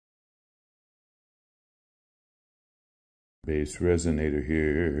Base resonator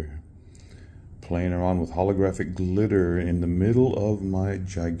here, playing around with holographic glitter in the middle of my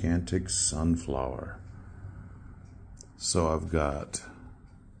gigantic sunflower. So I've got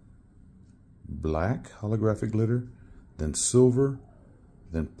black holographic glitter, then silver,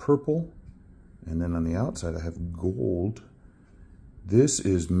 then purple, and then on the outside I have gold. This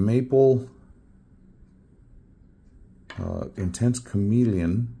is maple intense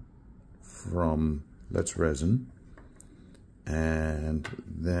chameleon from Let's Resin. And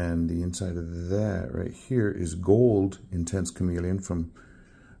then the inside of that right here is gold intense chameleon from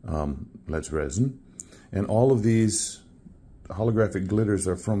Let's Resin. And all of these holographic glitters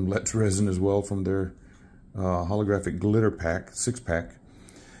are from Let's Resin as well, from their holographic glitter pack, 6-pack.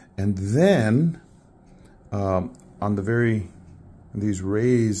 And then on the these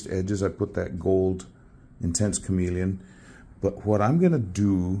raised edges, I put that gold intense chameleon. But what I'm going to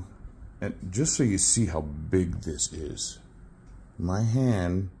do, and just so you see how big this is, my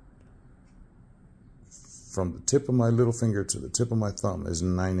hand from the tip of my little finger to the tip of my thumb is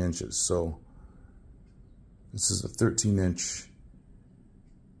 9 inches. So this is a 13-inch,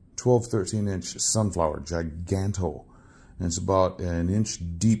 13-inch sunflower, giganto. And it's about an inch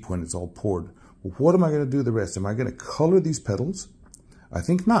deep when it's all poured. What am I going to do the rest? Am I going to color these petals? I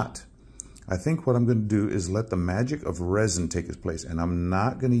think not. I think what I'm going to do is let the magic of resin take its place. And I'm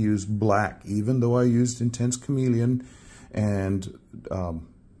not going to use black, even though I used intense chameleon. And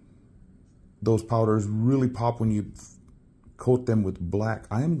those powders really pop when you coat them with black.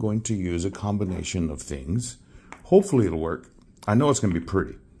 I am going to use a combination of things. Hopefully it'll work. I know it's going to be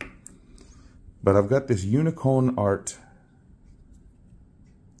pretty. But I've got this Unicone Art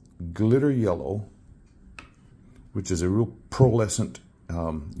glitter yellow, which is a real pearlescent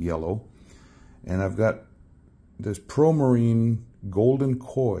yellow. And I've got this ProMarine golden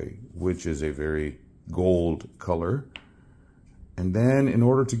koi, which is a very gold color. And then in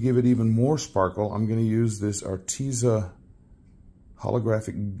order to give it even more sparkle, I'm going to use this Arteza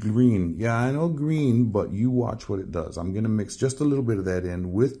holographic green. Yeah, I know green, but you watch what it does. I'm going to mix just a little bit of that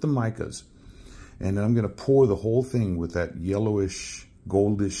in with the micas. And then I'm going to pour the whole thing with that yellowish,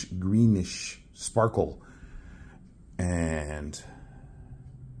 goldish, greenish sparkle. And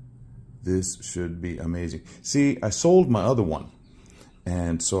this should be amazing. See, I sold my other one.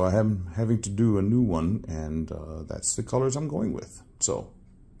 And so I am having to do a new one, and that's the colors I'm going with. So,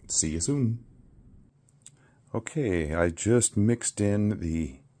 see you soon. Okay, I just mixed in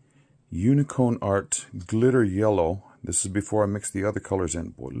the Unicone Art glitter yellow. This is before I mix the other colors in.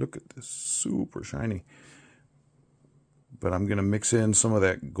 Boy, look at this, super shiny. But I'm going to mix in some of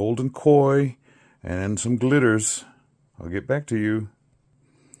that golden koi and some glitters. I'll get back to you.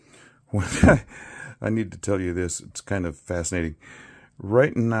 I need to tell you this, it's kind of fascinating.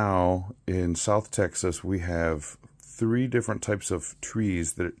 Right now in South Texas, we have 3 different types of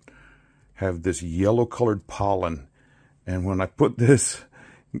trees that have this yellow colored pollen. And when I put this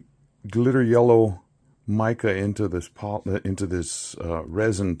glitter yellow mica into this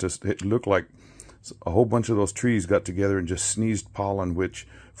resin, it looked like a whole bunch of those trees got together and just sneezed pollen, which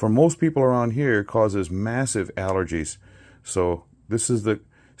for most people around here causes massive allergies. So this is the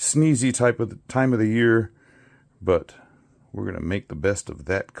sneezy type of time of the year, but we're going to make the best of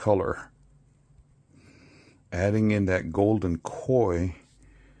that color. Adding in that golden koi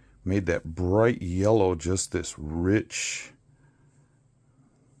made that bright yellow just this rich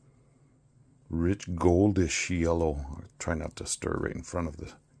goldish yellow. I'll try not to stir right in front of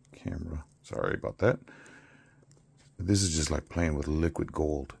the camera. Sorry about that. This is just like playing with liquid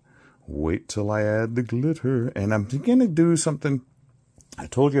gold. Wait till I add the glitter. And I'm going to do something. I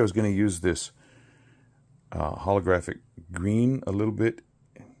told you I was going to use this holographic green a little bit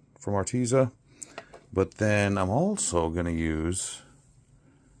from Arteza, but then I'm also going to use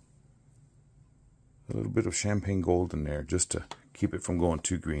a little bit of champagne gold in there just to keep it from going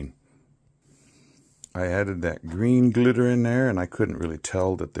too green. I added that green glitter in there, and I couldn't really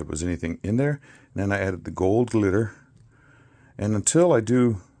tell that there was anything in there. And then I added the gold glitter, and until I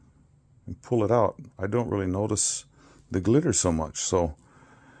do and pull it out, I don't really notice the glitter so much. So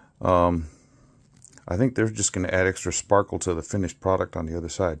I think they're just going to add extra sparkle to the finished product on the other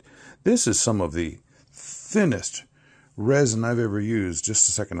side. This is some of the thinnest resin I've ever used. Just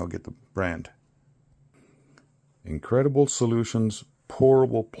a second, I'll get the brand. Incredible Solutions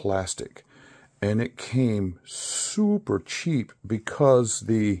pourable plastic. And it came super cheap because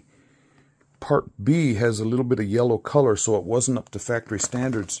the part B has a little bit of yellow color, so it wasn't up to factory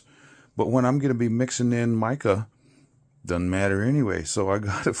standards. But when I'm going to be mixing in mica, doesn't matter anyway. So I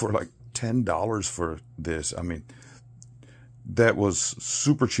got it for like $10 for this. I mean, that was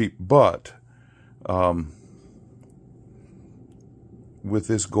super cheap, but with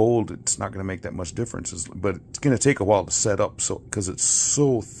this gold, it's not going to make that much difference, but it's going to take a while to set up, so because it's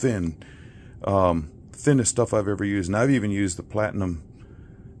so thin. Thinnest stuff I've ever used, and I've even used the Platinum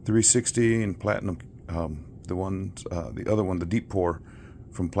 360 and Platinum, the other one, the deep pour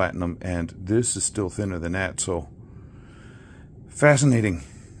from Platinum, and this is still thinner than that. So fascinating.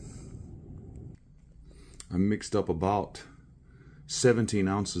 I mixed up about 17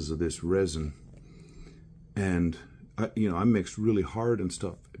 ounces of this resin, and I mixed really hard and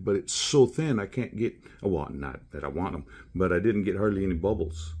stuff, but it's so thin I can't get, well, not that I want them, but I didn't get hardly any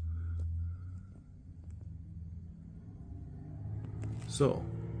bubbles. So,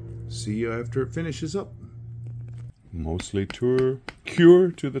 see you after it finishes up. Mostly cure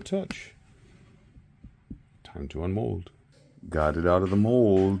to the touch. Time to unmold. Got it out of the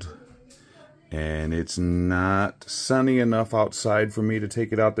mold, and it's not sunny enough outside for me to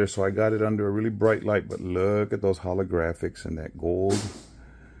take it out there, so I got it under a really bright light. But look at those holographics and that gold.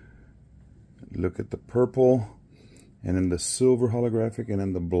 Look at the purple, and then the silver holographic, and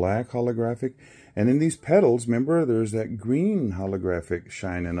then the black holographic. And in these petals, remember, there's that green holographic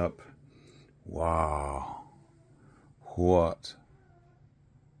shining up. Wow. What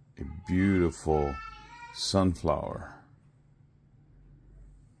a beautiful sunflower.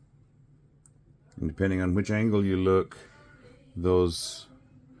 And depending on which angle you look, those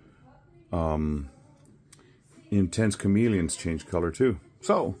intense chameleons change color too.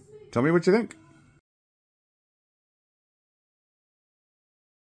 So, tell me what you think.